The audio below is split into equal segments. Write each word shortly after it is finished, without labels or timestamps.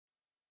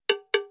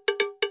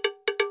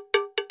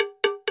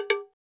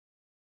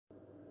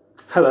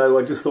Hello,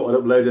 I just thought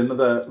I'd upload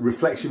another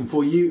reflection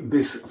for you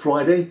this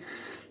Friday.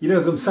 You know,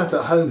 as I'm sat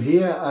at home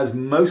here, as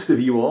most of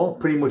you are,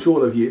 pretty much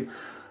all of you,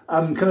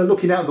 I'm kind of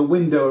looking out the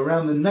window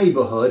around the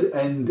neighbourhood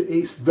and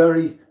it's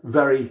very,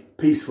 very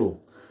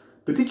peaceful.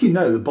 But did you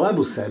know the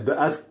Bible said that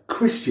as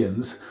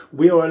Christians,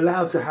 we are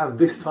allowed to have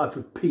this type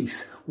of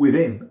peace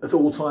within at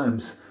all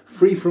times,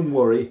 free from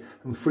worry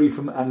and free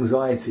from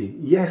anxiety?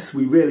 Yes,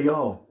 we really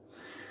are.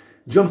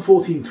 John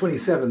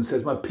 14:27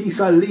 says, "My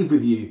peace I leave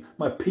with you,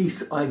 my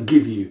peace I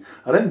give you.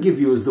 I don't give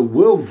you as the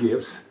world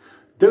gives.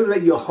 Don't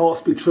let your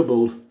hearts be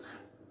troubled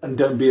and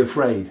don't be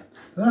afraid."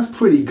 And that's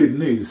pretty good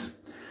news.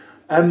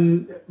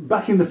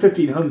 Back in the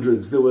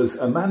 1500s, there was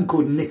a man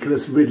called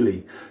Nicholas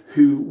Ridley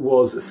who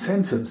was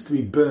sentenced to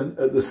be burnt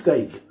at the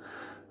stake.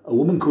 A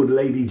woman called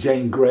Lady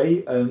Jane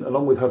Grey, and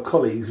along with her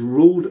colleagues,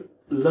 ruled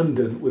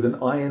London with an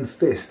iron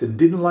fist and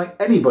didn't like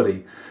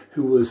anybody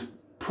who was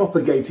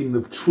propagating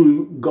the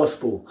true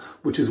gospel,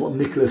 which is what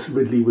Nicholas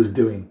Ridley was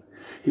doing.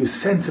 He was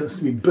sentenced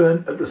to be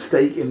burnt at the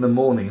stake in the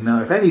morning.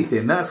 Now, if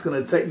anything, that's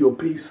going to take your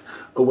peace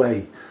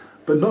away.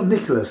 But not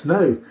Nicholas,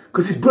 no,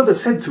 because his brother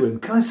said to him,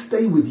 "Can I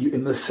stay with you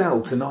in the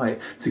cell tonight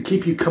to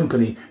keep you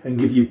company and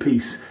give you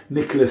peace?"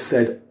 Nicholas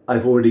said,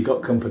 "I've already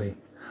got company.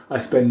 I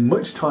spend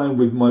much time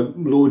with my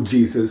Lord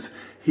Jesus.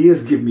 He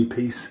has given me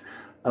peace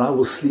and I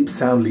will sleep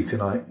soundly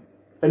tonight."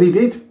 And he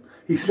did.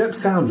 He slept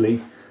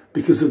soundly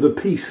because of the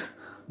peace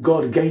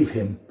God gave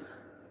him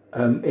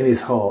in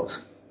his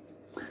heart.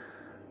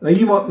 Now,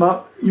 you might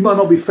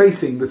not be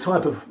facing the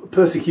type of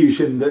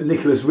persecution that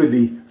Nicholas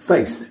Ridley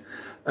faced,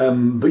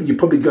 but you're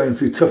probably going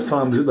through tough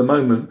times at the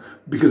moment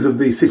because of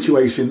the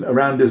situation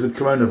around us with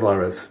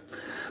coronavirus.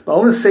 But I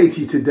want to say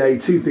to you today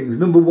two things.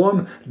 Number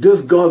one,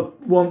 does God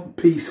want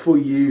peace for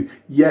you?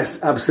 Yes,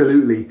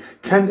 absolutely.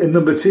 And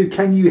number two,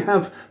 can you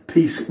have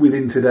peace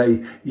within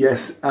today?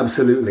 Yes,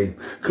 absolutely.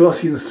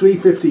 Colossians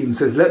 3:15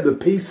 says, "Let the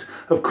peace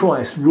of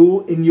Christ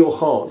rule in your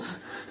hearts,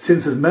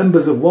 since as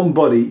members of one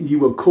body you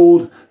were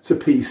called to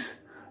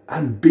peace,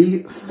 and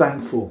be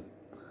thankful."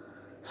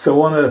 So I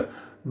want to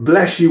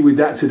bless you with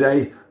that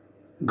today.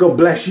 God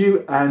bless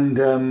you,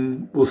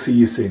 and we'll see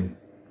you soon.